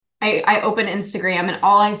I open Instagram and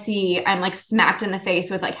all I see, I'm like smacked in the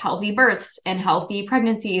face with like healthy births and healthy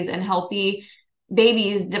pregnancies and healthy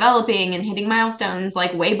babies developing and hitting milestones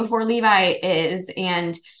like way before Levi is.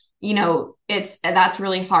 And, that's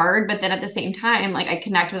really hard. But then at the same time, like I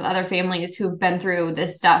connect with other families who've been through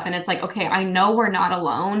this stuff. And it's like, okay, I know we're not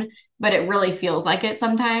alone, but it really feels like it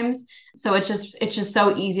sometimes. So it's just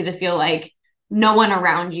so easy to feel like no one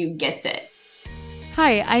around you gets it.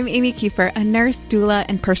 Hi, I'm Amy Kiefer, a nurse, doula,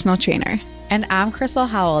 and personal trainer. And I'm Crystal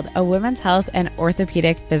Howell, a women's health and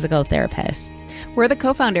orthopedic physical therapist. We're the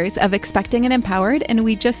co-founders of Expecting and Empowered, and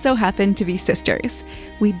we just so happen to be sisters.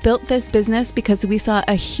 We built this business because we saw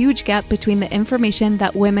a huge gap between the information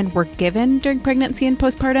that women were given during pregnancy and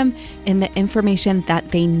postpartum and the information that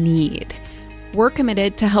they need. We're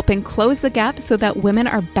committed to helping close the gap so that women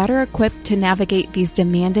are better equipped to navigate these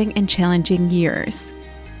demanding and challenging years.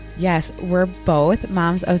 Yes, we're both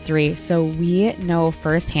moms of three, so we know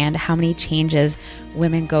firsthand how many changes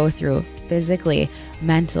women go through physically,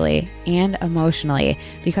 mentally, and emotionally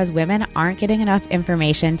because women aren't getting enough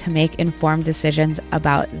information to make informed decisions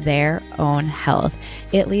about their own health.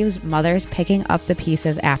 It leaves mothers picking up the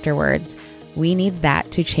pieces afterwards. We need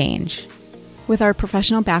that to change. With our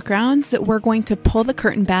professional backgrounds, we're going to pull the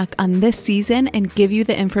curtain back on this season and give you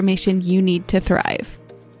the information you need to thrive.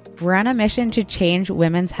 We're on a mission to change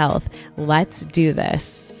women's health. Let's do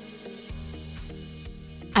this.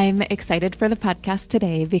 I'm excited for the podcast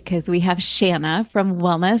today because we have Shanna from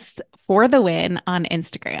Wellness for the Win on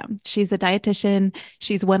Instagram. She's a dietitian.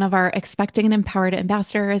 She's one of our Expecting and Empowered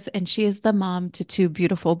ambassadors, and she is the mom to two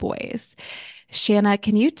beautiful boys. Shanna,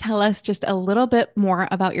 can you tell us just a little bit more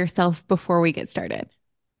about yourself before we get started?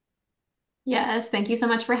 Yes, thank you so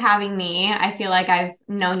much for having me. I feel like I've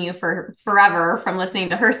known you for forever from listening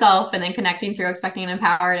to herself and then connecting through Expecting and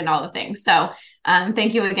Empowered and all the things. So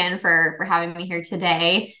thank you again for having me here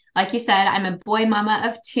today. Like you said, I'm a boy mama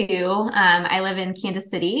of two. I live in Kansas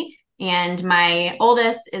City and my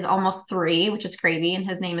oldest is almost 3, which is crazy. And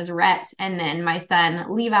his name is Rhett. And then my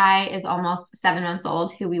son, Levi, is almost 7 months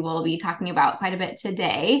old, who we will be talking about quite a bit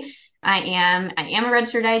today. I am a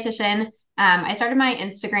registered dietitian. I started my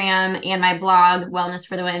Instagram and my blog, Wellness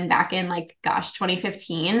for the Win, back in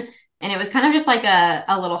 2015. And it was kind of just like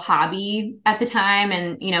a little hobby at the time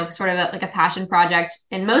and, sort of like a passion project.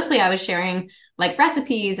 And mostly I was sharing like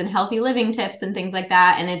recipes and healthy living tips and things like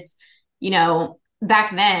that. And it's,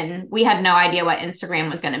 back then we had no idea what Instagram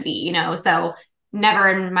was going to be, so never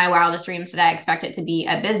in my wildest dreams did I expect it to be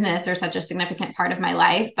a business or such a significant part of my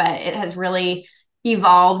life. But it has really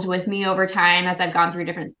evolved with me over time as I've gone through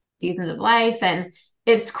different seasons of life. And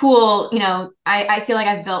it's cool. I feel like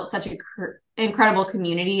I've built such an incredible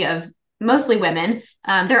community of mostly women.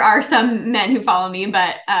 There are some men who follow me,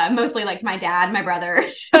 but mostly like my dad, my brother,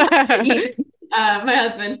 even, my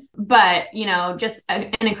husband, but just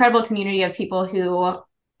an incredible community of people who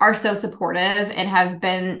are so supportive and have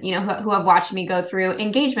been, who have watched me go through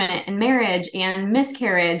engagement and marriage and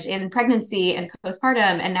miscarriage and pregnancy and postpartum.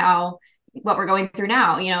 And now what we're going through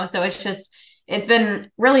now, so it's been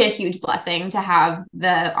really a huge blessing to have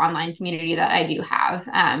the online community that I do have.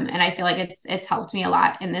 And I feel like it's helped me a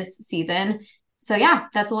lot in this season. So yeah,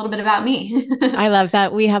 that's a little bit about me. I love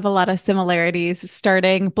that. We have a lot of similarities,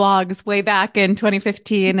 starting blogs way back in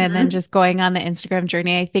 2015 and then just going on the Instagram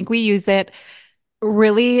journey. I think we use it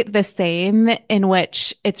really the same, in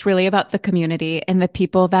which it's really about the community and the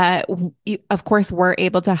people that, of course, we're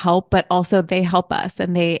able to help, but also they help us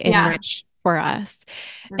and they enrich for us.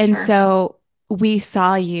 And so we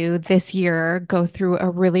saw you this year go through a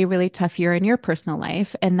really, really tough year in your personal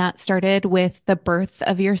life. And that started with the birth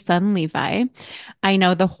of your son, Levi. I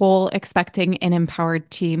know the whole Expecting and Empowered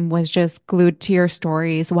team was just glued to your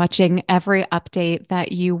stories, watching every update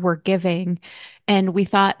that you were giving. And we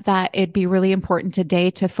thought that it'd be really important today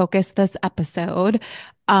to focus this episode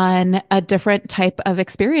on a different type of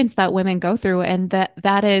experience that women go through. And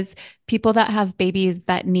that is people that have babies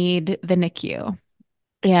that need the NICU.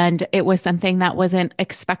 And it was something that wasn't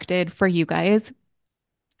expected for you guys.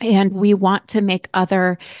 And we want to make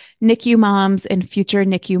other NICU moms and future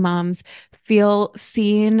NICU moms feel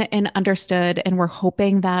seen and understood. And we're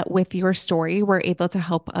hoping that with your story, we're able to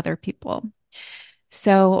help other people.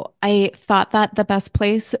 So I thought that the best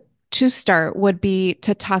place to start would be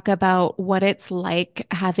to talk about what it's like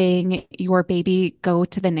having your baby go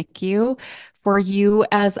to the NICU. For you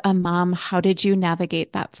as a mom, how did you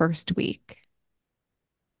navigate that first week?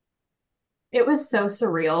 It was so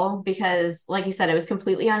surreal because, like you said, it was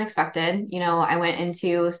completely unexpected. I went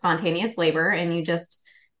into spontaneous labor and you just,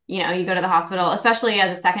 you go to the hospital, especially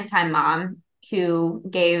as a second time mom who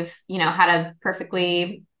gave, had a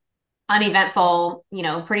perfectly uneventful,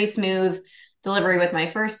 pretty smooth delivery with my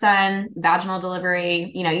first son, vaginal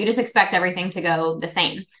delivery. You just expect everything to go the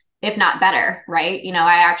same, if not better, right?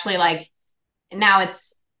 I actually now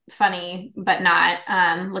it's funny, but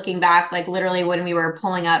not, looking back, like literally when we were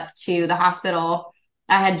pulling up to the hospital,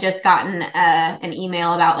 I had just gotten an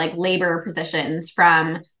email about like labor positions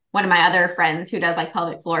from one of my other friends who does like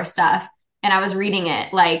pelvic floor stuff. And I was reading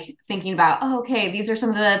it, like thinking about, oh, okay, these are some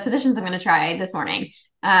of the positions I'm going to try this morning.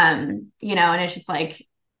 And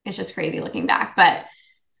it's just crazy looking back. But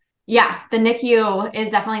yeah, the NICU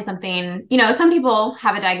is definitely something, some people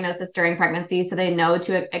have a diagnosis during pregnancy, so they know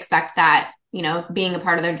to expect that, being a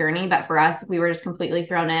part of their journey. But for us, we were just completely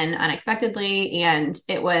thrown in unexpectedly. And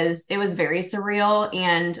it was very surreal.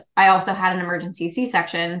 And I also had an emergency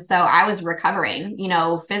C-section. So I was recovering,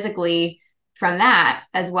 physically from that,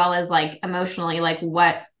 as well as like emotionally, like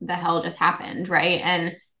what the hell just happened. Right.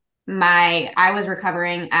 And I was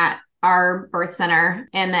recovering at our birth center,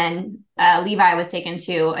 and then Levi was taken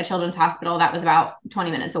to a children's hospital that was about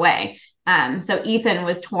 20 minutes away. So Ethan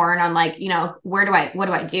was torn on like, what do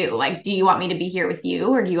I do? Like, do you want me to be here with you,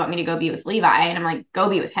 or do you want me to go be with Levi? And I'm like, go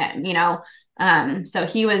be with him, so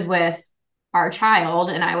he was with our child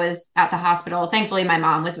and I was at the hospital. Thankfully, my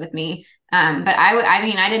mom was with me. But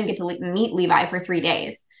I didn't get to meet Levi for 3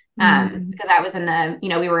 days. Because I was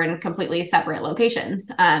we were in completely separate locations.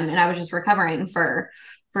 And I was just recovering for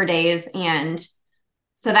days. And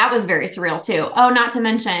so that was very surreal too. Oh, not to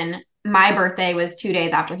mention my birthday was 2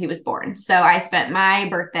 days after he was born. So I spent my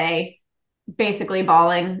birthday basically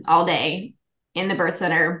bawling all day in the birth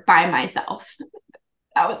center by myself.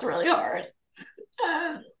 That was really hard.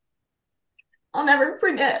 I'll never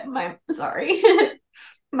forget sorry.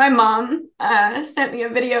 My mom sent me a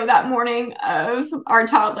video that morning of our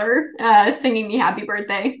toddler singing me happy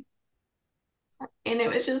birthday. And it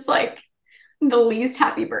was just like the least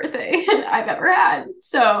happy birthday I've ever had.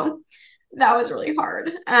 So that was really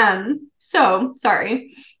hard. So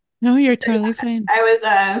sorry. No, you're totally fine. I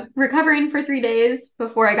was recovering for 3 days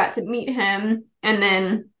before I got to meet him. And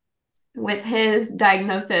then with his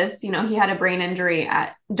diagnosis, he had a brain injury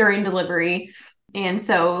during delivery. And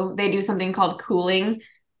so they do something called cooling,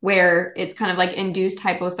 where it's kind of like induced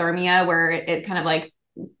hypothermia, where it kind of like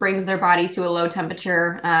brings their body to a low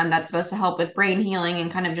temperature. That's supposed to help with brain healing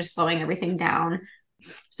and kind of just slowing everything down.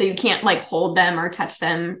 So you can't like hold them or touch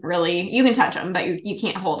them really. You can touch them, but you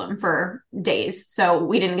can't hold them for days. So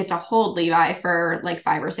we didn't get to hold Levi for like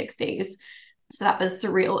 5 or 6 days. So that was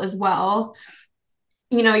surreal as well.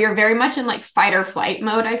 You're very much in like fight or flight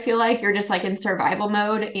mode. I feel like you're just like in survival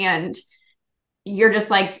mode, and you're just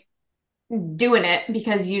like doing it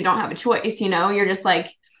because you don't have a choice. You're just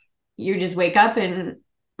like, you just wake up. And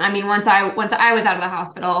once I was out of the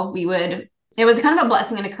hospital, it was kind of a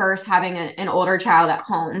blessing and a curse having an older child at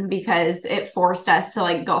home, because it forced us to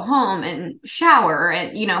like go home and shower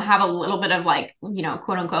and, have a little bit of like,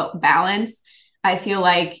 quote unquote balance. I feel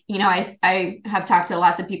like, I have talked to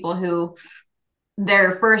lots of people who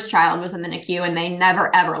their first child was in the NICU and they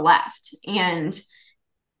never, ever left. And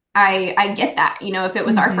I get that, if it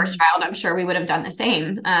was our first child, I'm sure we would have done the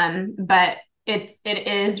same. But it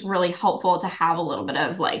is really helpful to have a little bit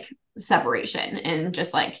of like separation and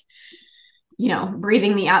just like,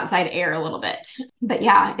 breathing the outside air a little bit. But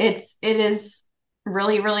yeah, it is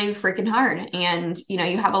really, really freaking hard. And,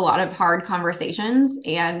 you have a lot of hard conversations.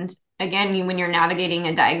 And again, when you're navigating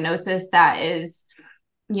a diagnosis that is,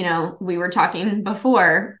 we were talking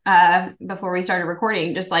before we started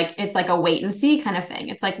recording, just like, it's like a wait and see kind of thing.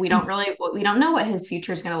 It's like, we don't know what his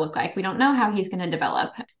future is going to look like. We don't know how he's going to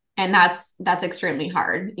develop. And that's extremely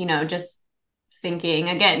hard, just thinking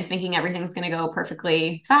everything's going to go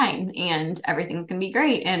perfectly fine and everything's going to be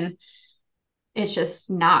great. And it's just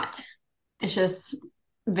not. It's just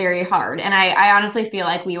very hard. And I honestly feel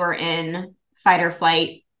like we were in fight or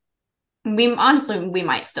flight. We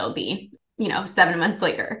might still be, 7 months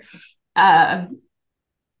later.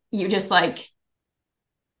 You just like,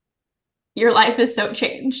 your life is so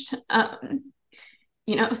changed.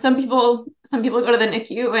 Some people go to the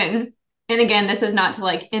NICU and again, this is not to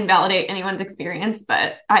like invalidate anyone's experience,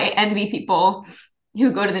 but I envy people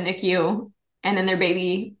who go to the NICU and then their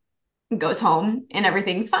baby goes home and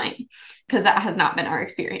everything's fine, because that has not been our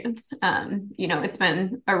experience. It's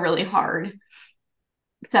been a really hard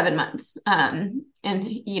 7 months. And,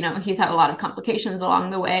 he's had a lot of complications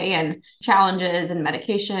along the way and challenges and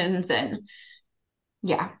medications. And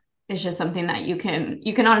yeah, it's just something that you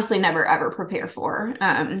can honestly never, ever prepare for.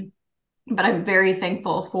 But I'm very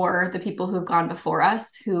thankful for the people who've gone before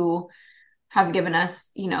us, who have given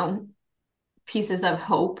us, pieces of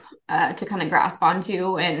hope to kind of grasp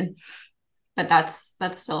onto. And but that's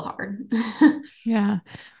still hard. Yeah.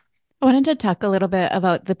 I wanted to talk a little bit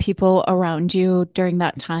about the people around you during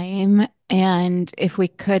that time. And if we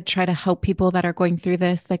could try to help people that are going through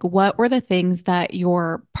this, like what were the things that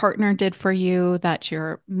your partner did for you, that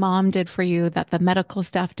your mom did for you, that the medical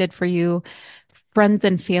staff did for you, friends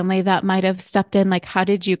and family that might have stepped in? Like, how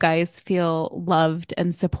did you guys feel loved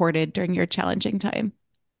and supported during your challenging time?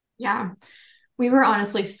 Yeah. We were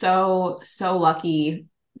honestly so lucky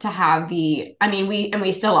to have I mean,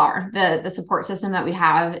 we still are. The support system that we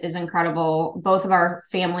have is incredible. Both of our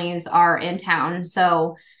families are in town.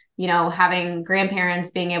 So, having grandparents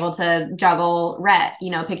being able to juggle Rhett,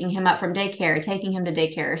 picking him up from daycare, taking him to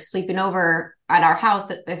daycare, sleeping over at our house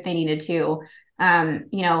if they needed to.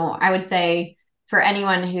 I would say for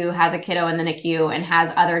anyone who has a kiddo in the NICU and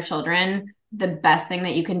has other children, the best thing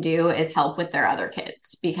that you can do is help with their other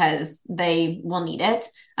kids because they will need it.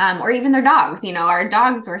 Or even their dogs. Our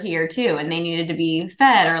dogs were here too, and they needed to be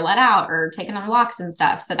fed or let out or taken on walks and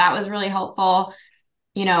stuff. So that was really helpful.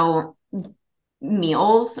 You know,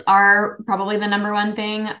 Meals are probably the number one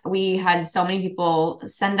thing. We had so many people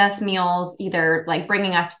send us meals, either like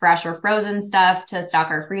bringing us fresh or frozen stuff to stock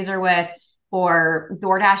our freezer with, or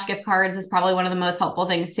DoorDash gift cards is probably one of the most helpful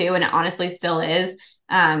things too. And it honestly still is.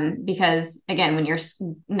 Because again, when you're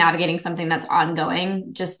navigating something that's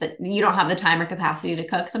ongoing, just that you don't have the time or capacity to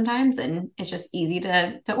cook sometimes, and it's just easy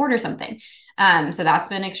to order something. So that's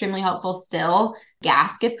been extremely helpful still.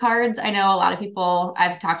 Gas gift cards. I know a lot of people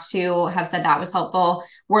I've talked to have said that was helpful.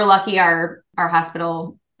 We're lucky our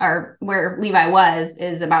hospital, or where Levi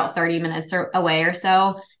is about 30 minutes away or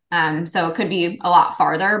so. So it could be a lot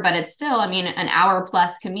farther, but it's still, I mean, an hour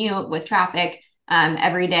plus commute with traffic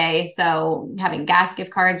every day. So having gas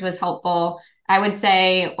gift cards was helpful. I would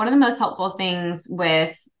say one of the most helpful things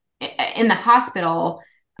in the hospital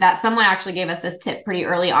that someone actually gave us this tip pretty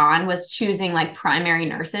early on was choosing like primary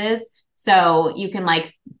nurses. So you can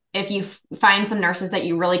like, if you find some nurses that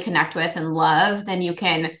you really connect with and love, then you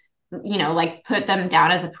can, like put them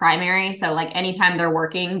down as a primary. So like anytime they're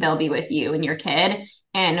working, they'll be with you and your kid.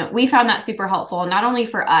 And we found that super helpful, not only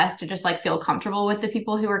for us to just like feel comfortable with the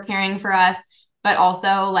people who are caring for us, but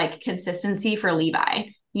also like consistency for Levi,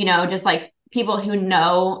 just like people who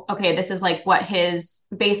know, okay, this is like what his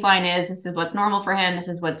baseline is. This is what's normal for him. This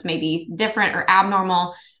is what's maybe different or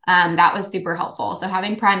abnormal. That was super helpful. So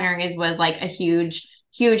having primaries was like a huge,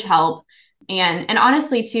 huge help. And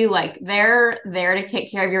honestly too, like they're there to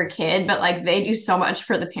take care of your kid, but like they do so much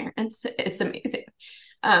for the parents. It's amazing.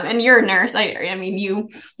 And you're a nurse. I mean,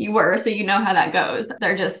 you were, so you know how that goes.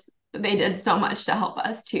 They did so much to help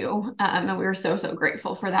us too. And we were so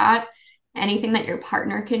grateful for that. Anything that your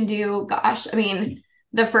partner can do, gosh, I mean,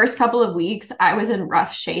 the first couple of weeks I was in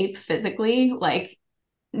rough shape physically, like,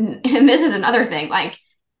 and this is another thing, like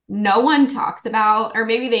no one talks about, or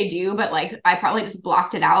maybe they do, but like I probably just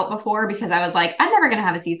blocked it out before because I was like, I'm never going to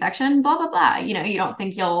have a C-section, blah, blah, blah. You don't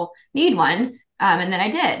think you'll need one. And then I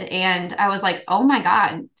did. And I was like, oh my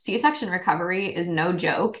God, C-section recovery is no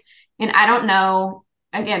joke. And I don't know,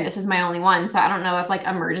 again, this is my only one. So I don't know if like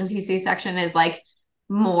emergency C-section is like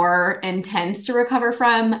more intense to recover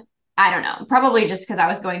from. I don't know. Probably just because I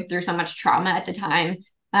was going through so much trauma at the time.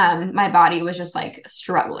 My body was just like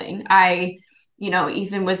struggling.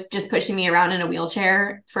 Ethan was just pushing me around in a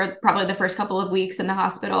wheelchair for probably the first couple of weeks in the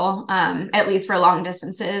hospital, at least for long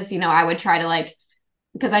distances. I would try to like,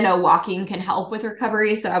 because I know walking can help with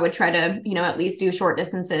recovery. So I would try to, at least do short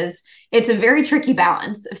distances. It's a very tricky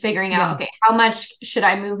balance of figuring out, okay, how much should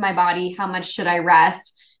I move my body? How much should I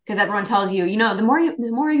rest? Because everyone tells you, the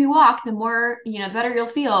more you walk, the more, the better you'll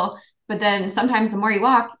feel. But then sometimes the more you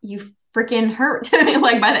walk, you freaking hurt.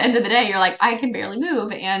 Like by the end of the day, you're like, I can barely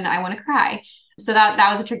move and I want to cry. So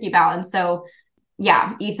that was a tricky balance. So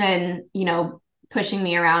yeah, Ethan, pushing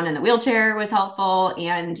me around in the wheelchair was helpful,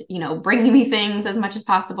 and, bringing me things as much as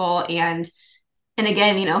possible. And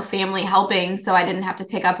again, family helping. So I didn't have to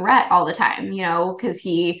pick up Rhett all the time, because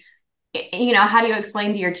how do you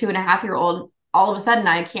explain to your 2.5-year-old, all of a sudden,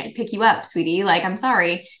 I can't pick you up, sweetie, like, I'm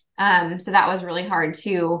sorry. So that was really hard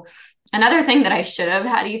too. Another thing that I should have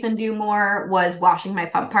had Ethan do more was washing my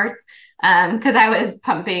pump parts. Because I was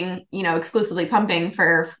pumping, exclusively pumping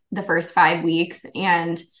for the first 5 weeks.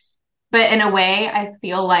 But in a way, I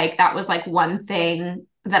feel like that was like one thing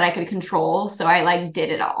that I could control. So I like did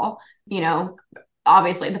it all,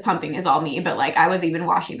 obviously the pumping is all me, but like I was even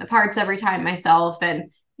washing the parts every time myself,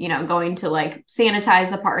 and, going to like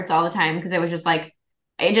sanitize the parts all the time. Cause it was just like,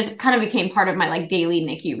 it just kind of became part of my like daily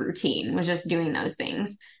NICU routine, was just doing those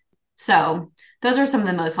things. So those are some of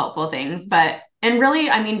the most helpful things, and really,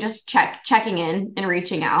 I mean, just checking in and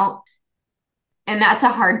reaching out. And that's a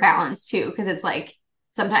hard balance too, because it's like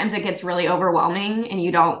sometimes it gets really overwhelming and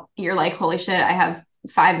you're like, holy shit, I have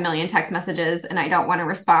 5 million text messages and I don't want to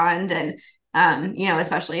respond. And,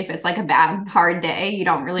 especially if it's like a bad, hard day, you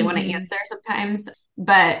don't really want to Mhm. answer sometimes.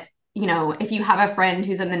 But, if you have a friend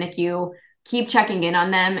who's in the NICU, keep checking in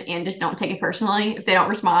on them and just don't take it personally if they don't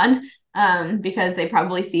respond, because they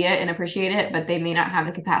probably see it and appreciate it, but they may not have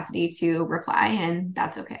the capacity to reply, and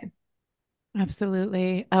that's okay.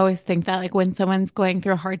 Absolutely. I always think that like when someone's going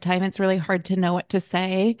through a hard time, it's really hard to know what to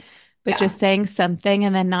say, but Yeah. just saying something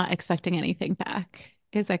and then not expecting anything back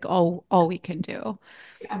is like all we can do.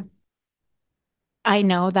 Yeah. I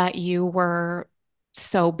know that you were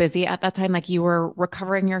so busy at that time, like you were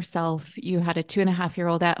recovering yourself. You had a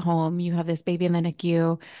 2.5-year-old at home. You have this baby in the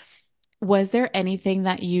NICU. Was there anything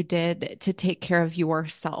that you did to take care of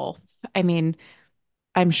yourself? I mean,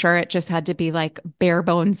 I'm sure it just had to be like bare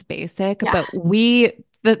bones basic, Yeah. but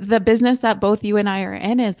the business that both you and I are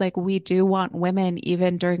in is like we do want women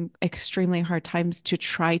even during extremely hard times to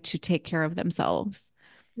try to take care of themselves.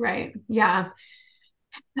 Right. Yeah.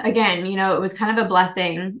 Again, it was kind of a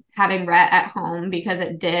blessing having Rhett at home because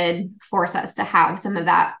it did force us to have some of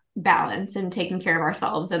that balance and taking care of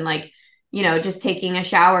ourselves. And like, just taking a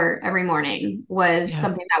shower every morning was Yeah.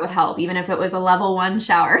 something that would help, even if it was a level one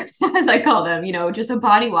shower, as I call them, just a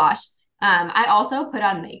body wash. I also put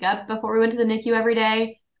on makeup before we went to the NICU every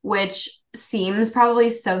day, which seems probably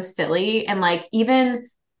so silly. And like, even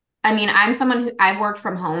I mean, I'm someone who I've worked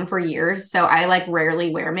from home for years, so I like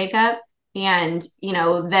rarely wear makeup. And,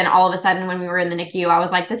 then all of a sudden when we were in the NICU, I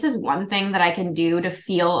was like, this is one thing that I can do to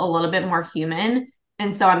feel a little bit more human.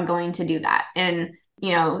 And so I'm going to do that. And,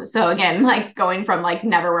 so again, like going from like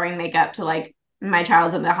never wearing makeup to like my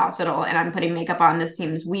child's in the hospital and I'm putting makeup on, this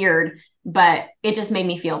seems weird, but it just made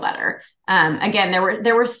me feel better. Again,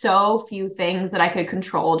 there were so few things that I could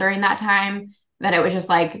control during that time that it was just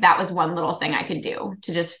like that was one little thing I could do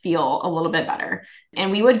to just feel a little bit better.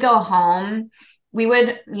 And we would go home.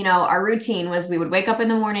 Our routine was we would wake up in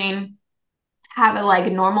the morning, have a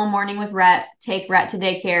like normal morning with Rhett, take Rhett to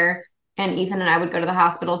daycare, and Ethan and I would go to the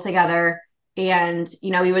hospital together. And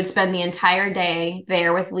we would spend the entire day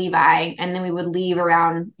there with Levi, and then we would leave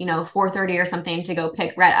around 4:30 or something to go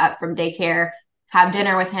pick Rhett up from daycare, have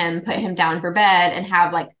dinner with him, put him down for bed, and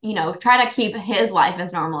have like try to keep his life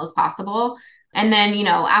as normal as possible. And then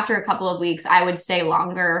after a couple of weeks, I would stay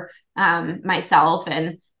longer myself,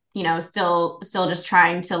 and still just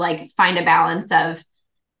trying to like find a balance of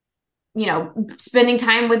spending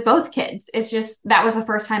time with both kids. It's just that was the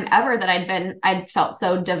first time ever that I'd felt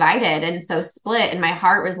so divided and so split, and my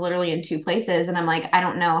heart was literally in two places. And I'm like, I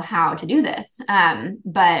don't know how to do this.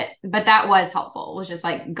 But that was helpful. It was just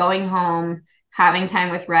like going home, having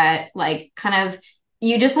time with Rhett, like kind of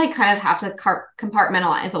you just like kind of have to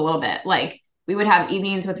compartmentalize a little bit. Like we would have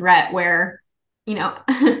evenings with Rhett where,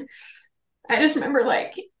 I just remember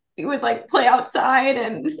like we would like play outside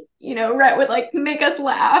and Rhett would like make us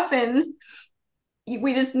laugh and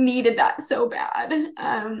we just needed that so bad.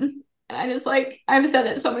 And I just like I've said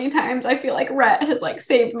it so many times. I feel like Rhett has like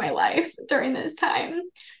saved my life during this time.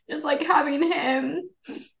 Just like having him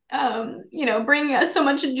bringing us so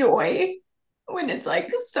much joy when it's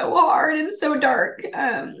like so hard and so dark.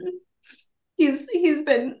 He's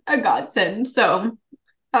been a godsend. So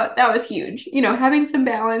that was huge. Having some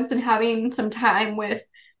balance and having some time with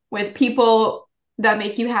people that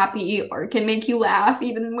make you happy or can make you laugh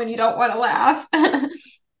even when you don't want to laugh.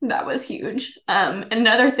 That was huge.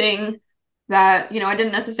 Another thing that I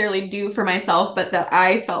didn't necessarily do for myself, but that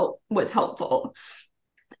I felt was helpful.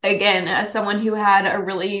 Again, as someone who had a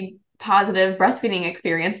really positive breastfeeding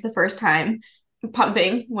experience the first time,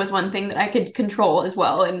 pumping was one thing that I could control as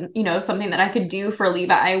well. And, something that I could do for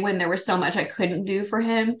Levi when there was so much I couldn't do for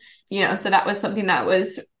him, so that was something that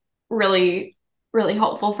was really, really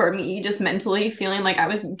helpful for me, just mentally feeling like I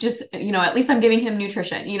was just, at least I'm giving him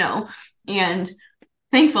nutrition, and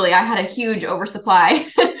thankfully I had a huge oversupply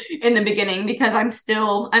in the beginning because I'm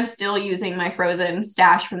still using my frozen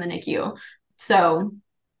stash from the NICU. So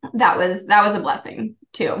that was a blessing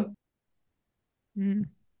too. Mm.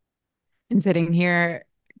 I'm sitting here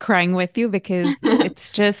crying with you because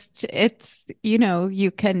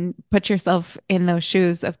you can put yourself in those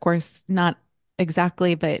shoes. Of course, not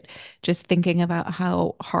exactly, but just thinking about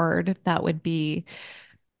how hard that would be.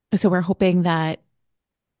 So we're hoping that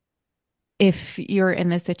if you're in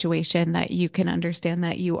this situation, that you can understand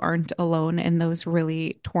that you aren't alone in those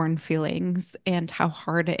really torn feelings and how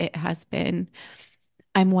hard it has been.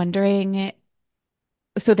 I'm wondering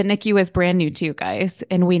so the NICU is brand new to you guys,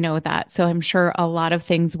 and we know that. So I'm sure a lot of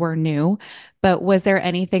things were new, but was there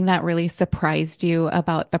anything that really surprised you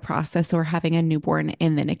about the process or having a newborn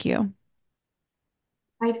in the NICU?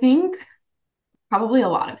 I think probably a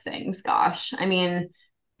lot of things. Gosh. I mean,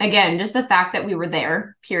 again, just the fact that we were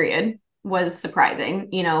there, period, was surprising.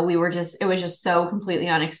 It was just so completely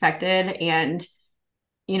unexpected. And,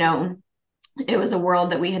 you know, it was a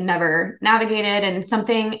world that we had never navigated and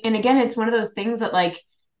something. And again, it's one of those things that, like,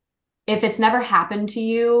 if it's never happened to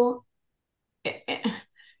you,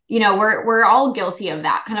 we're all guilty of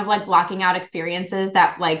that, kind of like blocking out experiences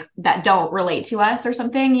that don't relate to us or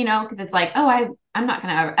something, because it's like, oh, I'm not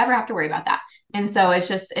gonna ever have to worry about that. And so it's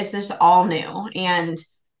just all new. And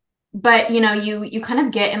but you kind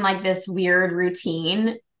of get in like this weird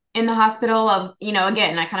routine in the hospital of,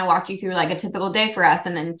 again, I kind of walked you through like a typical day for us,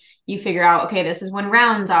 and then you figure out, okay, this is when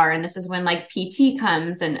rounds are, and this is when like PT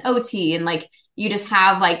comes and OT, and like you just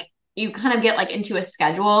have like, you kind of get like into a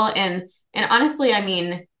schedule. And honestly, I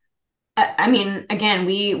mean, again,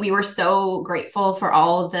 we were so grateful for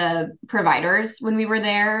all of the providers when we were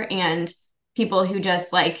there, and people who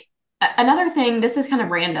just like, another thing, this is kind of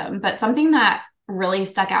random, but something that really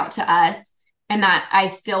stuck out to us and that I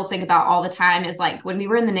still think about all the time is like when we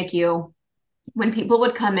were in the NICU, when people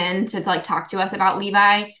would come in to like talk to us about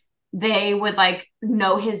Levi, they would like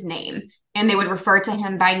know his name and they would refer to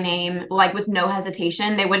him by name, like with no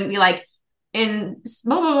hesitation. They wouldn't be like, in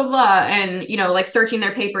blah blah blah blah, and like searching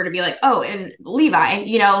their paper to be like, oh, and Levi,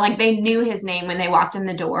 like they knew his name when they walked in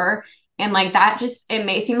the door. And like that, just, it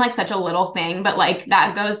may seem like such a little thing, but like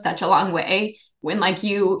that goes such a long way when like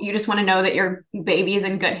you just want to know that your baby is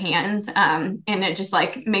in good hands. And it just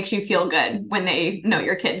like makes you feel good when they know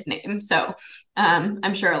your kid's name. So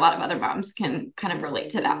I'm sure a lot of other moms can kind of relate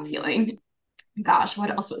to that feeling. Gosh, what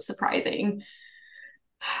else was surprising?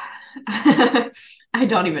 I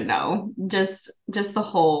don't even know. Just the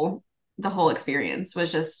whole experience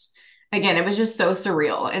was just, again, it was just so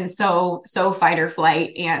surreal and so fight or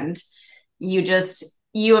flight. And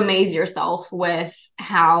you amaze yourself with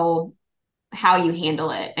how you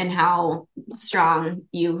handle it and how strong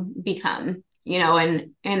you become,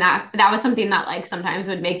 and that was something that like sometimes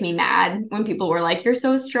would make me mad when people were like, you're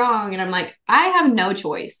so strong. And I'm like, I have no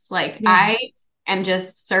choice. Like, Yeah. I am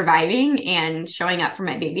just surviving and showing up for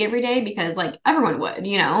my baby every day because like everyone would,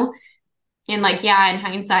 and like, yeah, in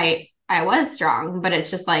hindsight, I was strong, but it's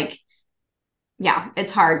just like, yeah,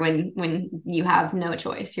 it's hard when you have no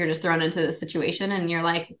choice. You're just thrown into the situation and you're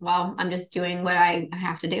like, well, I'm just doing what I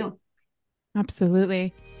have to do.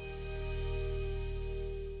 Absolutely.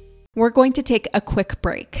 We're going to take a quick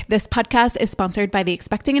break. This podcast is sponsored by the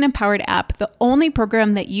Expecting and Empowered app, the only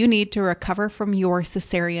program that you need to recover from your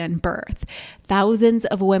cesarean birth. Thousands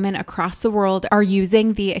of women across the world are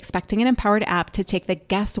using the Expecting and Empowered app to take the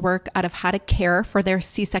guesswork out of how to care for their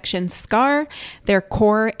C-section scar, their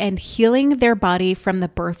core, and healing their body from the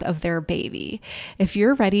birth of their baby. If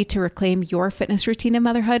you're ready to reclaim your fitness routine in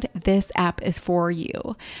motherhood, this app is for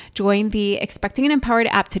you. Join the Expecting and Empowered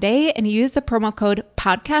app today and use the promo code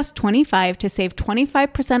podcast25 to save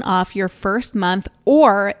 25% off your first month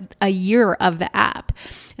or a year of the app.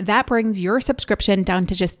 That brings your subscription down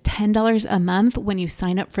to just $10 a month when you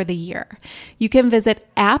sign up for the year. You can visit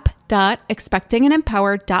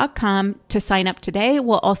app.expectingandempowered.com to sign up today.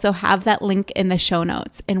 We'll also have that link in the show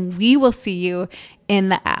notes, and we will see you in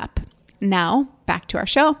the app. Now, back to our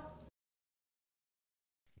show.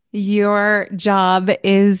 Your job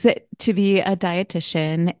is to be a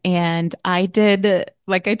dietitian. And I did,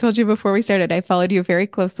 like I told you before we started, I followed you very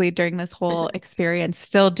closely during this whole experience,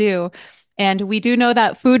 still do. And we do know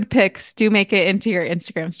that food pics do make it into your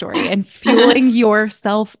Instagram story, and fueling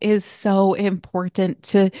yourself is so important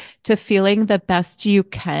to feeling the best you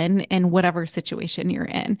can in whatever situation you're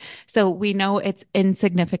in. So we know it's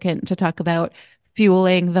insignificant to talk about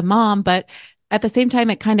fueling the mom, but at the same time,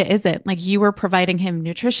 it kind of isn't. Like, you were providing him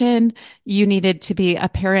nutrition. You needed to be a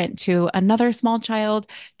parent to another small child.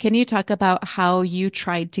 Can you talk about how you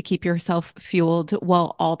tried to keep yourself fueled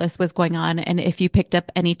while all this was going on, and if you picked up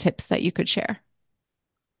any tips that you could share?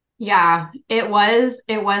 Yeah, it was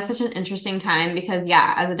such an interesting time because,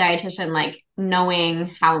 yeah, as a dietitian, like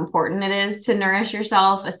knowing how important it is to nourish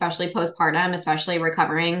yourself, especially postpartum, especially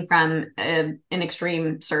recovering from an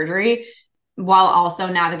extreme surgery, while also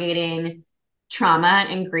navigating trauma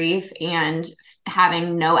and grief and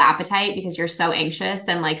having no appetite because you're so anxious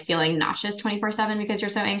and like feeling nauseous 24/7 because you're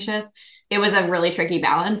so anxious. It was a really tricky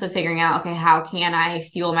balance of figuring out, okay, how can I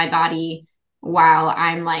fuel my body while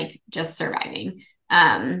I'm like just surviving?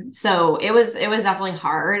 So it was definitely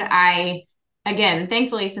hard. again,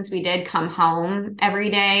 thankfully, since we did come home every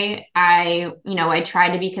day, I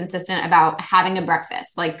tried to be consistent about having a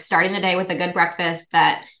breakfast, like starting the day with a good breakfast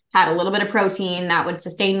that had a little bit of protein that would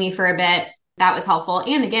sustain me for a bit. That was helpful.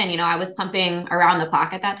 And again, I was pumping around the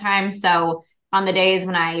clock at that time. So on the days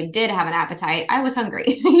when I did have an appetite, I was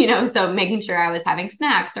hungry, so making sure I was having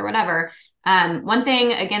snacks or whatever. One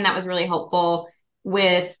thing, again, that was really helpful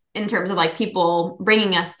with in terms of like people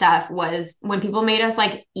bringing us stuff was when people made us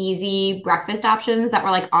like easy breakfast options that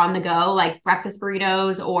were like on the go, like breakfast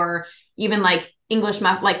burritos or even like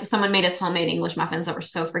like someone made us homemade English muffins that were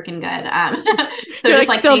so freaking good. So You're just like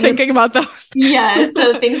like still things, thinking about those. yeah.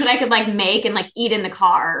 So things that I could like make and like eat in the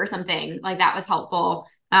car or something like that was helpful.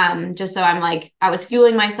 Just so I'm like, I was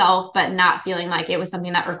fueling myself, but not feeling like it was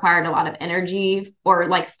something that required a lot of energy or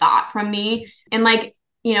like thought from me. And like,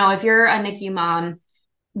 if you're a NICU mom,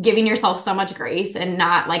 giving yourself so much grace and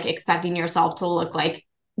not like expecting yourself to look like,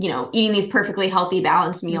 eating these perfectly healthy,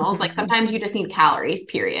 balanced meals. Like Mm-hmm. sometimes you just need calories,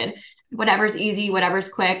 period. Whatever's easy, whatever's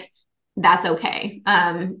quick, that's okay.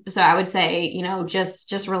 So I would say,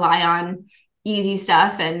 just rely on easy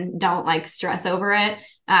stuff and don't like stress over it.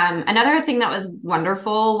 Another thing that was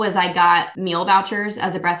wonderful was I got meal vouchers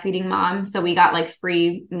as a breastfeeding mom. So we got like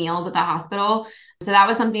free meals at the hospital. So that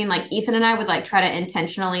was something like Ethan and I would like try to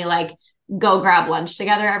intentionally like go grab lunch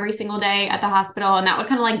together every single day at the hospital. And that would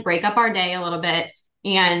kind of like break up our day a little bit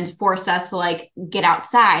and force us to like get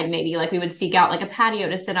outside. Maybe like we would seek out like a patio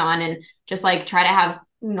to sit on and just like try to have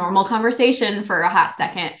normal conversation for a hot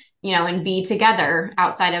second, and be together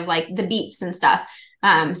outside of like the beeps and stuff.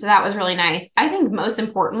 So that was really nice. I think most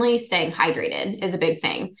importantly, staying hydrated is a big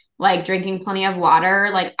thing. Like drinking plenty of water.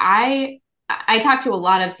 Like I talked to a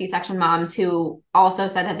lot of C-section moms who also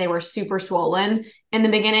said that they were super swollen in the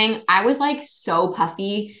beginning. I was like so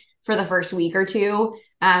puffy for the first week or two.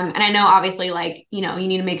 And I know obviously like, you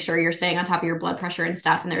need to make sure you're staying on top of your blood pressure and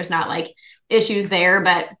stuff. And there's not like issues there,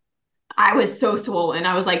 but I was so swollen.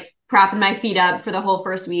 I was like propping my feet up for the whole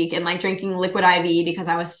first week and like drinking liquid IV because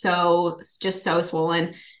I was just so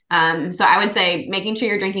swollen. So I would say making sure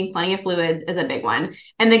you're drinking plenty of fluids is a big one.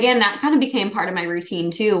 And again, that kind of became part of my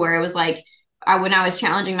routine too, where it was like, when I was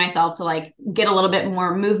challenging myself to like get a little bit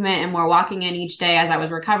more movement and more walking in each day as I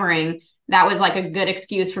was recovering, that was like a good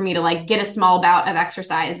excuse for me to like get a small bout of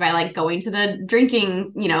exercise by like going to the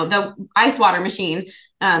drinking, the ice water machine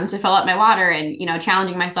to fill up my water and,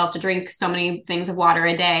 challenging myself to drink so many things of water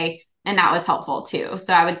a day. And that was helpful too.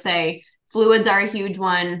 So I would say fluids are a huge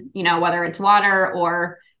one, whether it's water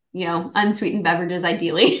or, unsweetened beverages,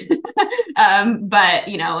 ideally. But,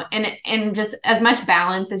 and just as much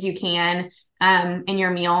balance as you can in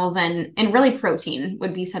your meals and really protein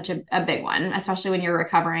would be such a big one, especially when you're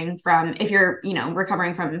recovering from, if you're,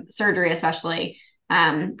 recovering from surgery, especially,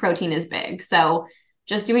 protein is big. So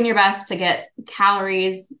just doing your best to get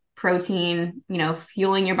calories, protein,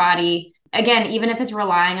 fueling your body. Again, even if it's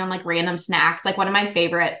relying on like random snacks, like one of my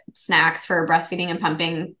favorite snacks for breastfeeding and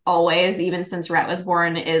pumping always, even since Rhett was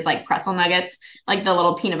born, is like pretzel nuggets, like the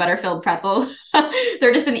little peanut butter filled pretzels.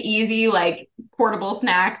 They're just an easy, like portable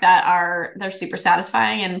snack they're super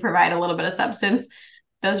satisfying and provide a little bit of substance.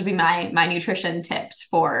 Those would be my nutrition tips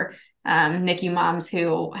for NICU moms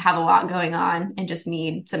who have a lot going on and just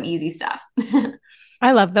need some easy stuff.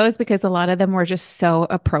 I love those because a lot of them were just so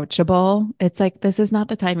approachable. It's like, this is not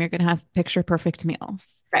the time you're going to have picture perfect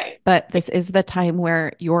meals, Right. but this is the time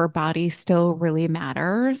where your body still really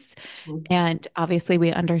matters. And obviously,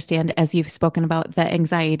 we understand, as you've spoken about, the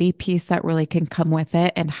anxiety piece that really can come with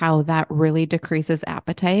it and how that really decreases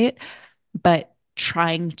appetite. But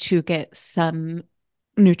trying to get some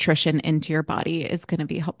nutrition into your body is going to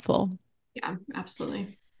be helpful. Yeah,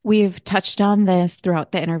 absolutely. We've touched on this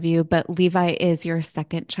throughout the interview, but Levi is your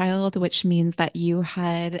second child, which means that you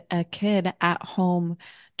had a kid at home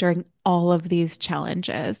during all of these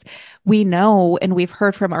challenges. We know, and we've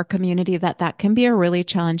heard from our community that that can be a really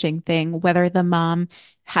challenging thing, whether the mom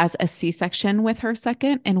has a C-section with her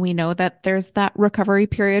second. And we know that there's that recovery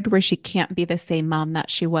period where she can't be the same mom that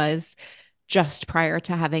she was just prior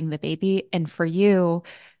to having the baby. And for you,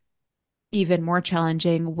 even more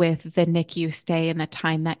challenging with the NICU stay and the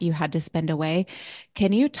time that you had to spend away.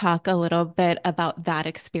 Can you talk a little bit about that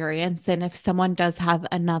experience? And if someone does have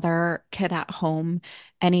another kid at home,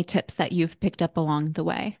 any tips that you've picked up along the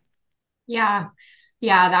way? Yeah.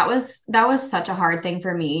 Yeah, that was such a hard thing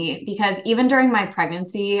for me because even during my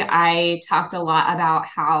pregnancy, I talked a lot about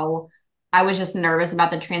how I was just nervous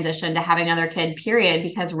about the transition to having another kid, period,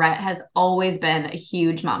 because Rhett has always been a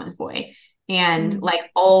huge mama's boy and Mm. like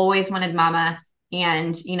always wanted mama.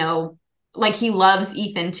 And, like he loves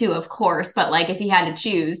Ethan too, of course, but like if he had to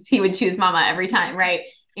choose, he would choose mama every time, right?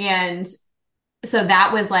 And so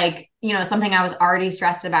that was like, something I was already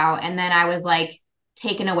stressed about. And then I was like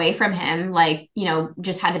taken away from him, like,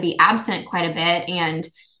 just had to be absent quite a bit. And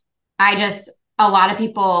a lot of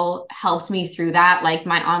people helped me through that. Like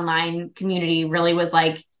my online community really was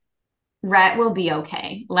like, Rhett will be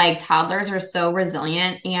okay. Like toddlers are so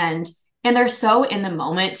resilient and they're so in the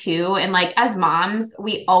moment too. And like as moms,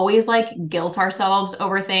 we always like guilt ourselves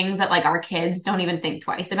over things that like our kids don't even think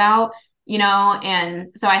twice about,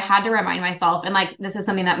 And so I had to remind myself, and like this is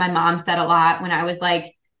something that my mom said a lot when I was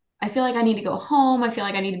like, I feel like I need to go home. I feel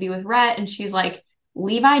like I need to be with Rhett. And she's like,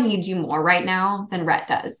 Levi needs you more right now than Rhett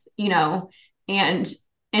does. And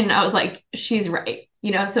I was like, she's right.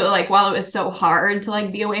 So like while it was so hard to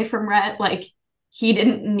like be away from Rhett, like he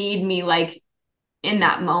didn't need me like in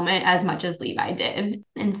that moment as much as Levi did.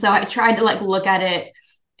 And so I tried to like look at it.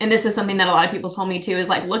 And this is something that a lot of people told me too, is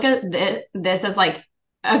like, look at this as like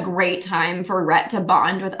a great time for Rhett to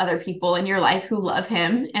bond with other people in your life who love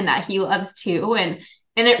him and that he loves too. And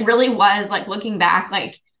it really was like looking back,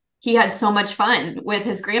 like he had so much fun with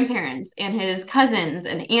his grandparents and his cousins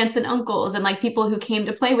and aunts and uncles and like people who came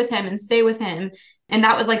to play with him and stay with him. And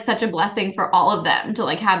that was like such a blessing for all of them to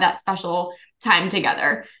like have that special time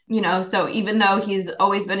together, So even though he's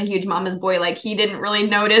always been a huge mama's boy, like he didn't really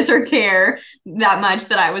notice or care that much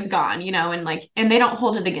that I was gone, and they don't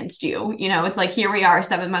hold it against you, It's like here we are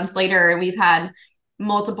 7 months later and we've had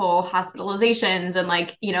multiple hospitalizations and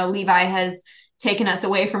like, Levi has taken us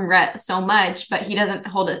away from Rhett so much, but he doesn't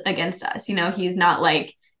hold it against us. He's not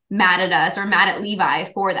like mad at us or mad at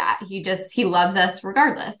Levi for that. He loves us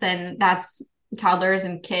regardless. And that's toddlers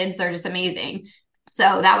and kids are just amazing.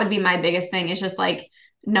 So that would be my biggest thing is just like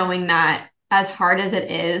knowing that as hard as it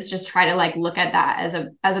is, just try to like look at that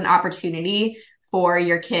as an opportunity for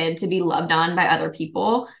your kid to be loved on by other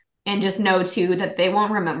people. And just know too that they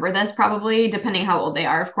won't remember this probably, depending how old they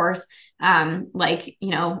are, of course.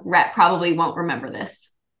 Rhett probably won't remember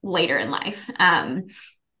this later in life.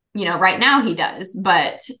 Right now he does,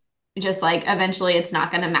 but just like eventually it's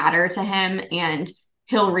not going to matter to him and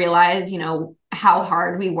he'll realize, how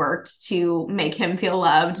hard we worked to make him feel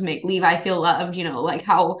loved, make Levi feel loved, like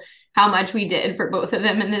how much we did for both of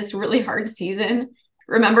them in this really hard season.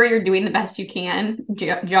 Remember, you're doing the best you can,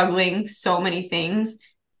 juggling so many things,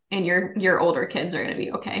 and your older kids are going to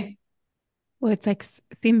be okay. Well, it's like,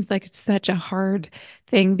 seems like it's such a hard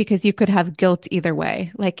thing because you could have guilt either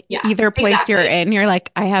way. Like Yeah, either place exactly. you're in, you're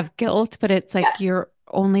like, I have guilt, but it's like Yes. you're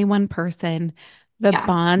only one person. The Yeah.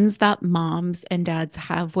 bonds that moms and dads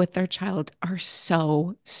have with their child are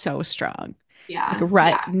so, so strong. Yeah. Like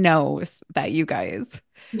Rhett knows that you guys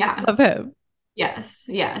Yeah. love him. Yes.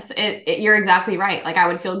 You're exactly right. Like I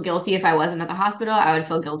would feel guilty if I wasn't at the hospital. I would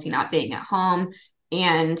feel guilty not being at home.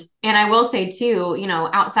 And I will say too,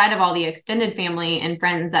 outside of all the extended family and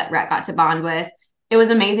friends that Rhett got to bond with, it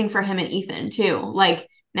was amazing for him and Ethan too. Like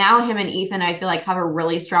now him and Ethan, I feel like have a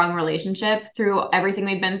really strong relationship through everything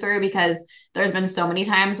we've been through because there's been so many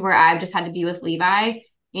times where I've just had to be with Levi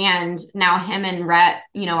and now him and Rhett,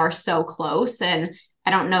 are so close. And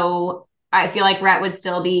I don't know, I feel like Rhett would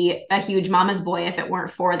still be a huge mama's boy if it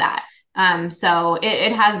weren't for that. So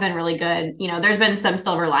it has been really good. There's been some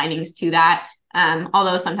silver linings to that.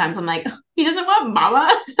 Although sometimes I'm like, he doesn't want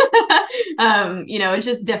mama. It's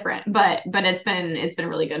just different, but it's been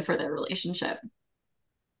really good for their relationship.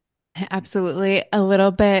 Absolutely. A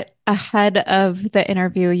little bit ahead of the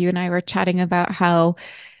interview, you and I were chatting about how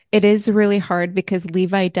it is really hard because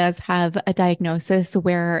Levi does have a diagnosis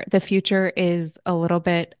where the future is a little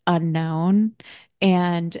bit unknown.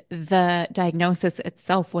 And the diagnosis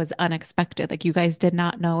itself was unexpected. Like you guys did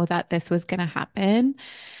not know that this was going to happen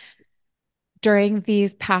during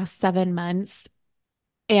these past 7 months.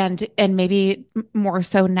 And maybe more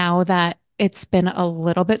so now that it's been a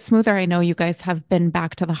little bit smoother. I know you guys have been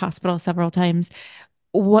back to the hospital several times.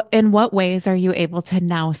 In what ways are you able to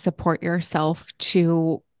now support yourself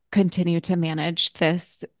to continue to manage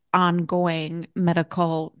this ongoing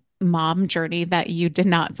medical mom journey that you did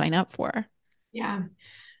not sign up for? Yeah.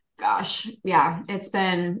 Gosh, yeah, it's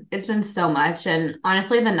been so much. And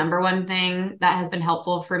honestly, the number one thing that has been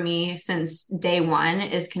helpful for me since day one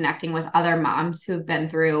is connecting with other moms who've been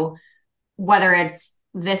through, whether it's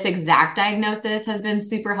this exact diagnosis has been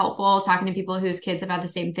super helpful, talking to people whose kids have had the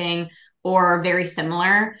same thing or very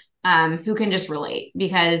similar, who can just relate.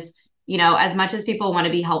 Because, as much as people want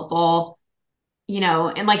to be helpful,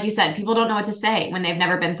 and like you said, people don't know what to say when they've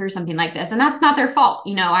never been through something like this. And that's not their fault.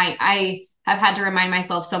 I have had to remind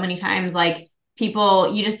myself so many times, like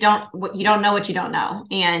people, you don't know what you don't know.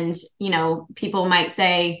 And, people might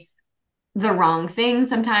say the wrong thing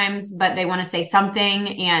sometimes, but they want to say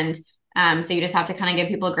something. And So you just have to kind of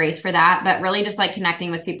give people grace for that. But really just like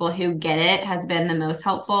connecting with people who get it has been the most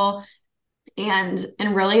helpful. And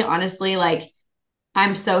really honestly, like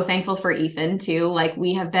I'm so thankful for Ethan too. Like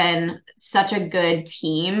we have been such a good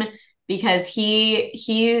team because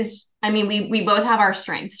he's I mean, we both have our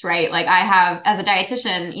strengths, right? Like I have as a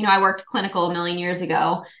dietitian, you know, I worked clinical a million years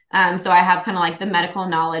ago. So I have kind of like the medical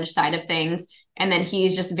knowledge side of things. And then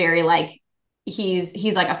he's just very like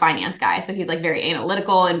he's like a finance guy. So he's like very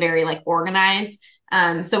analytical and very like organized.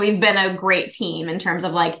 So we've been a great team in terms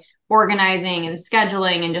of like organizing and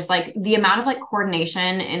scheduling and just like the amount of like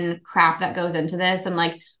coordination and crap that goes into this and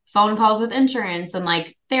like phone calls with insurance and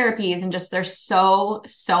like therapies and just there's so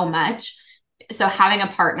much. So having a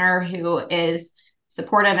partner who is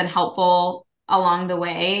supportive and helpful along the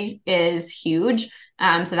way is huge.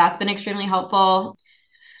 So that's been extremely helpful.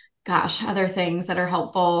 Gosh, other things that are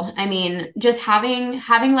helpful. I mean, just having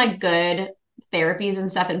like good therapies and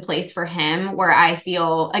stuff in place for him where I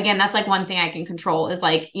feel again, that's like one thing I can control is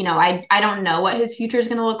like, you know, I don't know what his future is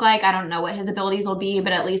going to look like. I don't know what his abilities will be,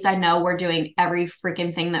 but at least I know we're doing every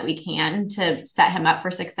freaking thing that we can to set him up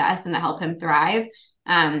for success and to help him thrive.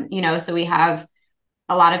 You know, so we have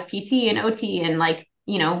a lot of PT and OT and like,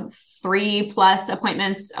 you know, 3+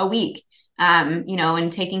 appointments a week. You know,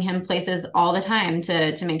 and taking him places all the time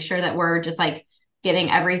to make sure that we're just like getting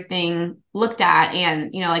everything looked at.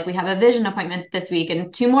 And, you know, like we have a vision appointment this week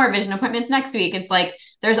and 2 more vision appointments next week. It's like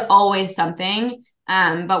there's always something.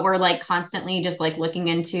 But we're like constantly just like looking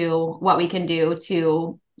into what we can do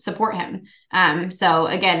to support him. So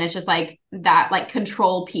again, it's just like that like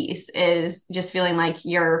control piece is just feeling like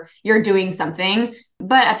you're doing something.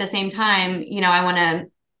 But at the same time, you know, I want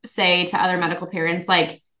to say to other medical parents,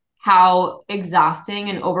 like, how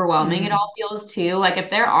exhausting and overwhelming it all feels too. Like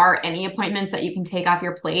if there are any appointments that you can take off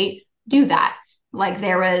your plate, do that. Like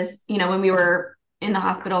there was, you know, when we were in the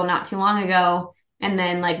hospital not too long ago, and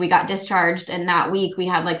then like we got discharged and that week we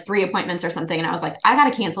had like 3 appointments or something. And I was like, I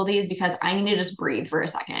got to cancel these because I need to just breathe for a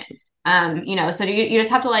second. You know, so you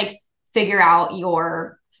just have to like figure out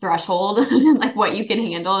your threshold, like what you can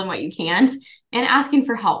handle and what you can't, and asking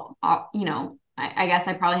for help. You know, I guess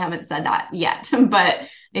I probably haven't said that yet, but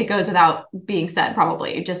it goes without being said,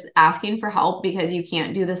 probably just asking for help because you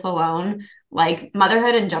can't do this alone. Like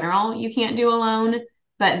motherhood in general, you can't do alone,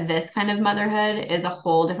 but this kind of motherhood is a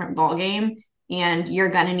whole different ballgame. And you're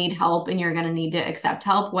going to need help and you're going to need to accept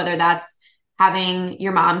help, whether that's having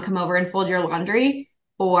your mom come over and fold your laundry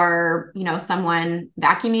or, you know, someone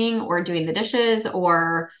vacuuming or doing the dishes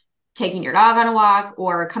or taking your dog on a walk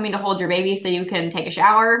or coming to hold your baby so you can take a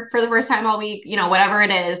shower for the first time all week, you know, whatever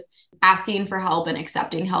it is, asking for help and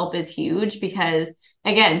accepting help is huge because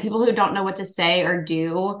again, people who don't know what to say or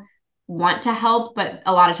do want to help, but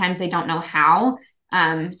a lot of times they don't know how.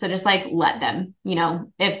 So just like let them, you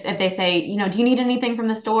know, if they say, you know, do you need anything from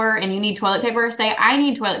the store and you need toilet paper, say, I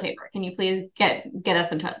need toilet paper. Can you please get us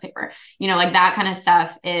some toilet paper? You know, like that kind of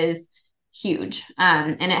stuff is huge.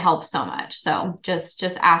 And it helps so much. So just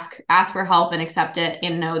ask for help and accept it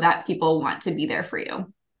and know that people want to be there for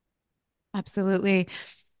you. Absolutely.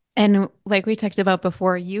 And like we talked about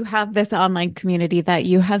before, you have this online community that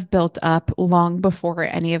you have built up long before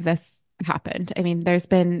any of this happened. I mean, there's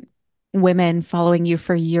been women following you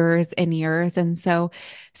for years and years. And so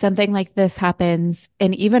something like this happens,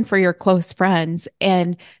 and even for your close friends,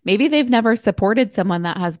 and maybe they've never supported someone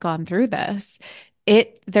that has gone through this.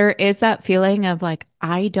 There is that feeling of like,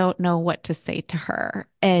 I don't know what to say to her.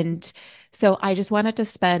 And so I just wanted to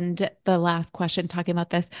spend the last question talking about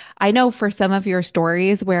this. I know for some of your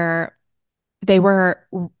stories where they were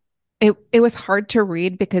it was hard to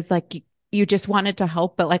read because like you just wanted to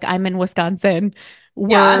help, but like I'm in Wisconsin,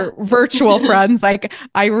 Yeah. we're virtual friends. Like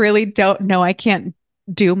I really don't know. I can't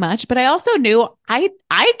do much, but I also knew I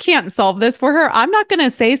can't solve this for her. I'm not going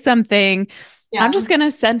to say something. I'm Yeah. just going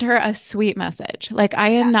to send her a sweet message. Like I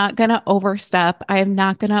am not going to overstep. I am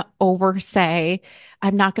not going to oversay.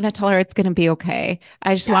 I'm not going to tell her it's going to be okay.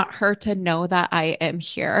 I just Yeah. want her to know that I am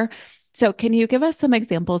here. So, can you give us some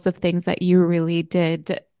examples of things that you really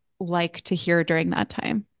did like to hear during that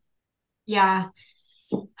time? Yeah.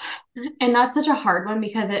 And that's such a hard one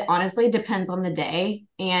because it honestly depends on the day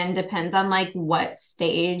and depends on like what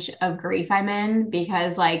stage of grief I'm in.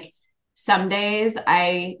 Because like some days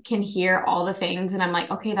I can hear all the things and I'm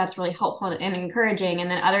like, okay, that's really helpful and encouraging.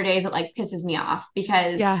 And then other days it like pisses me off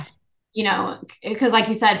because, Yeah. you know, because like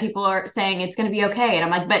you said, people are saying it's going to be okay. And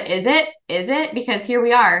I'm like, but is it? Is it? Because here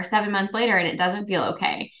we are 7 months later and it doesn't feel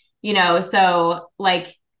okay, you know? So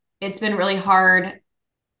like it's been really hard.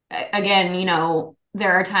 Again, you know,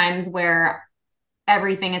 there are times where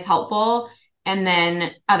everything is helpful and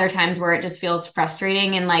then other times where it just feels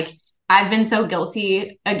frustrating and like I've been so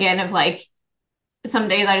guilty again of like some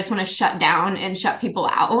days I just want to shut down and shut people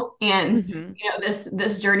out. And Mhm.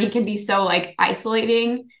 this journey can be so like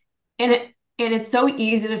isolating, and it's so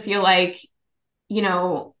easy to feel like,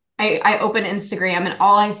 I open Instagram and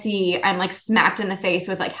all I see, I'm like smacked in the face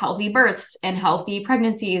with like healthy births and healthy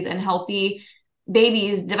pregnancies and healthy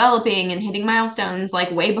babies developing and hitting milestones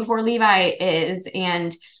like way before Levi is.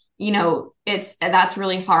 And, that's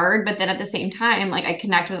really hard. But then at the same time, like I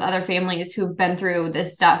connect with other families who've been through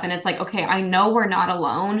this stuff. And it's like, okay, I know we're not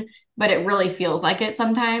alone, but it really feels like it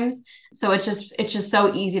sometimes. So it's just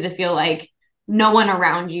so easy to feel like no one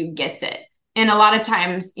around you gets it. And a lot of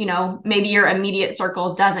times, maybe your immediate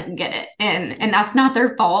circle doesn't get it, and that's not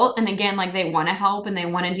their fault. And again, like they want to help and they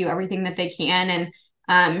want to do everything that they can.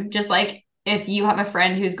 And just like if you have a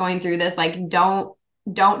friend who's going through this, like don't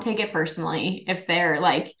take it personally if they're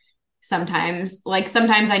like sometimes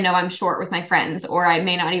I know I'm short with my friends, or I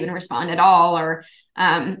may not even respond at all, or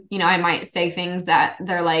I might say things that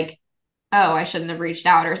they're like, oh, I shouldn't have reached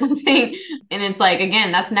out or something. And it's like,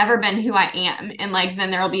 again, that's never been who I am. And like, then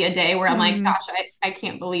there'll be a day where I'm like, Mm. gosh, I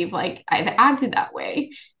can't believe like I've acted that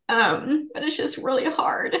way. But it's just really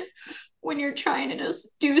hard when you're trying to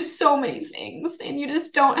just do so many things and you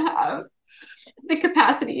just don't have the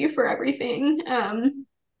capacity for everything.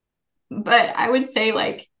 But I would say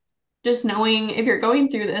like, just knowing if you're going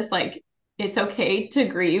through this, like it's okay to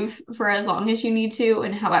grieve for as long as you need to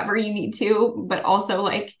and however you need to, but also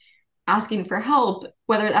like asking for help,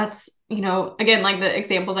 whether that's, again, like the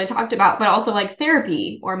examples I talked about, but also like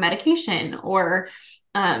therapy or medication or,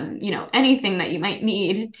 anything that you might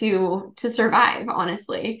need to survive,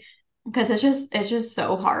 honestly, because it's just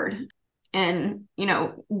so hard. And,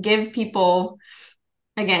 give people,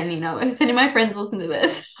 again, if any of my friends listen to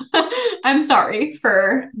this, I'm sorry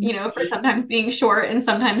for sometimes being short and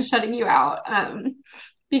sometimes shutting you out.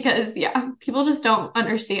 Because yeah, people just don't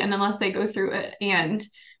understand unless they go through it. And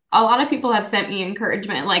a lot of people have sent me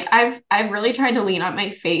encouragement. Like I've really tried to lean on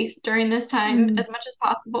my faith during this time Mm. as much as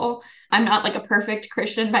possible. I'm not like a perfect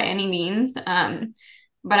Christian by any means.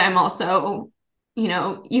 But I'm also,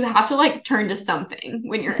 you have to like turn to something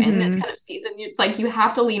when you're in this Mhm. kind of season. It's like you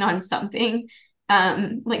have to lean on something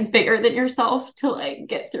like bigger than yourself to like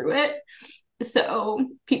get through it. So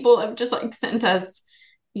people have just like sent us,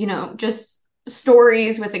 just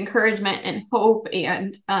stories with encouragement and hope,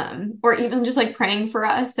 and or even just like praying for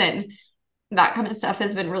us, and that kind of stuff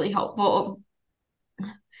has been really helpful.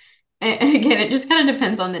 And again, it just kind of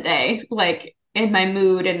depends on the day, like in my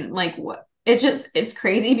mood and like what it's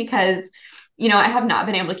crazy because I have not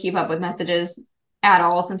been able to keep up with messages at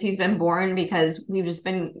all since he's been born, because we've just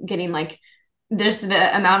been getting like there's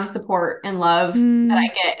the amount of support and love that Mm. I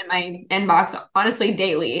get in my inbox, honestly,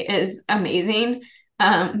 daily is amazing.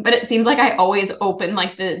 But it seems like I always open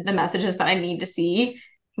like the messages that I need to see,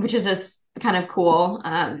 which is just kind of cool.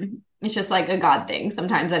 It's just like a God thing.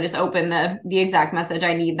 Sometimes I just open the exact message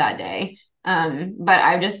I need that day. But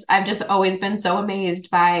I've just always been so amazed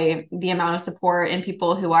by the amount of support and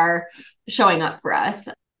people who are showing up for us.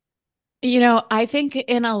 I think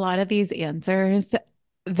in a lot of these answers,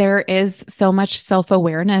 there is so much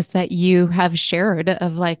self-awareness that you have shared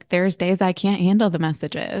of like, there's days I can't handle the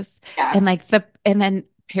messages. Yeah, And then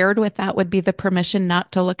paired with that would be the permission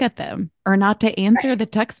not to look at them or not to answer right. the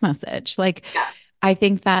text message. Like, Yeah, I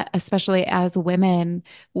think that especially as women,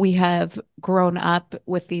 we have grown up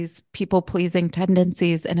with these people pleasing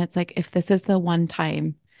tendencies. And it's like, if this is the one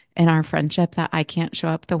time in our friendship that I can't show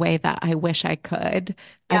up the way that I wish I could,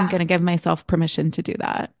 I'm yeah. going to give myself permission to do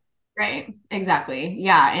that. Right. Exactly.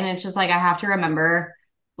 Yeah. And it's just like I have to remember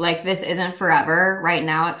like this isn't forever. Right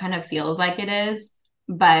now it kind of feels like it is,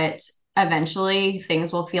 but eventually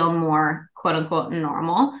things will feel more quote unquote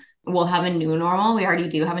normal. We'll have a new normal. We already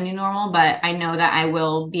do have a new normal, but I know that I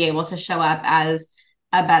will be able to show up as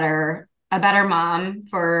a better mom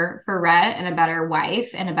for Rhett, and a better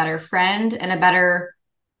wife and a better friend and a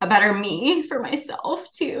better me for myself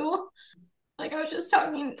too. Like I was just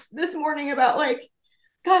talking this morning about like,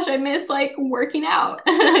 gosh, I miss like working out.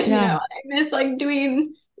 Yeah. I miss like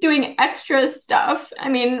doing extra stuff. I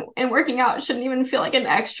mean, and working out shouldn't even feel like an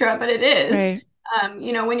extra, but it is. Right.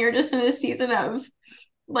 When you're just in a season of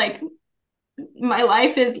like my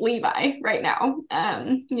life is Levi right now.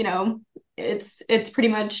 It's pretty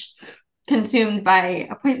much consumed by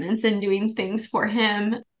appointments and doing things for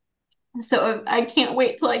him. So I can't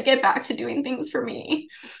wait till I get back to doing things for me.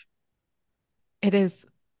 It is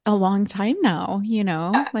a long time now,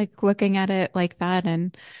 Yeah, like looking at it like that.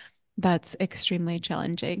 And that's extremely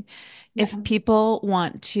challenging. If yeah. people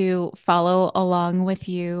want to follow along with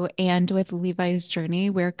you and with Levi's journey,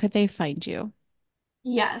 where could they find you?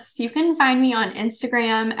 Yes, you can find me on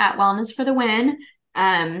Instagram at Wellness for the Win.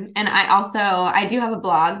 And I do have a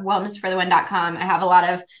blog, wellnessforthewin.com. I have a lot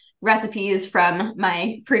of recipes from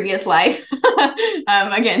my previous life.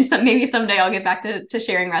 Again, maybe someday I'll get back to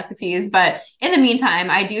sharing recipes. But in the meantime,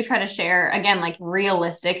 I do try to share, again, like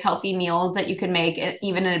realistic, healthy meals that you can make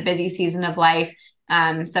even in a busy season of life.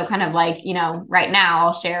 So kind of like, right now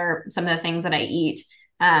I'll share some of the things that I eat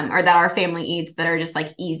or that our family eats that are just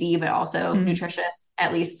like easy, but also nutritious,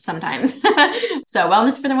 at least sometimes. So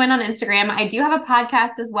Wellness for the Win on Instagram. I do have a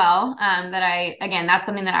podcast as well that's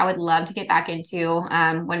something that I would love to get back into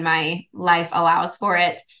when my life allows for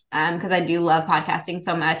it. Because I do love podcasting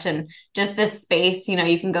so much and just this space,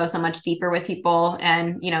 you can go so much deeper with people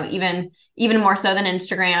and, even more so than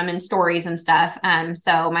Instagram and stories and stuff.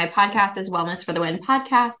 So my podcast is Wellness for the Win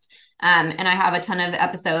podcast. And I have a ton of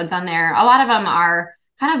episodes on there. A lot of them are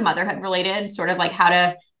kind of motherhood related, sort of like how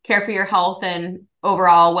to care for your health and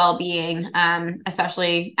overall well-being,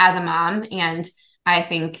 especially as a mom. And I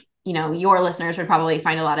think, your listeners would probably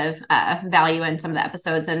find a lot of value in some of the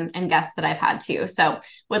episodes and guests that I've had too. So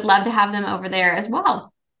would love to have them over there as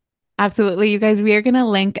well. Absolutely. You guys, we are going to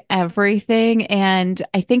link everything. And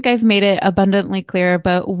I think I've made it abundantly clear,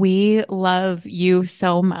 but we love you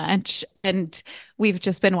so much. And we've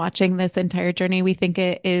just been watching this entire journey. We think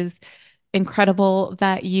it is incredible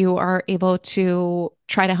that you are able to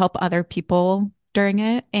try to help other people during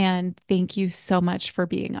it. And thank you so much for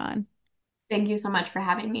being on. Thank you so much for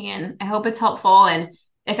having me. And I hope it's helpful. And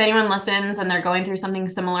if anyone listens and they're going through something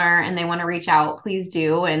similar and they want to reach out, please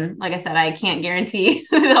do. And like I said, I can't guarantee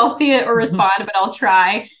that I'll see it or respond, but I'll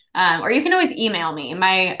try. Or you can always email me.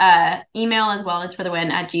 My email is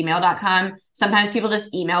wellnessforthewin@gmail.com. Sometimes people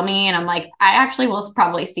just email me and I'm like, I actually will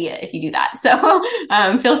probably see it if you do that. So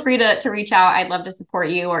feel free to reach out. I'd love to support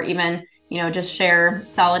you or even, just share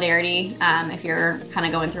solidarity if you're kind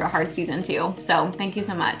of going through a hard season too. So thank you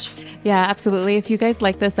so much. Yeah, absolutely. If you guys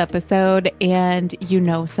like this episode and you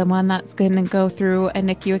know someone that's going to go through a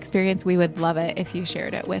NICU experience, we would love it if you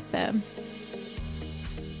shared it with them.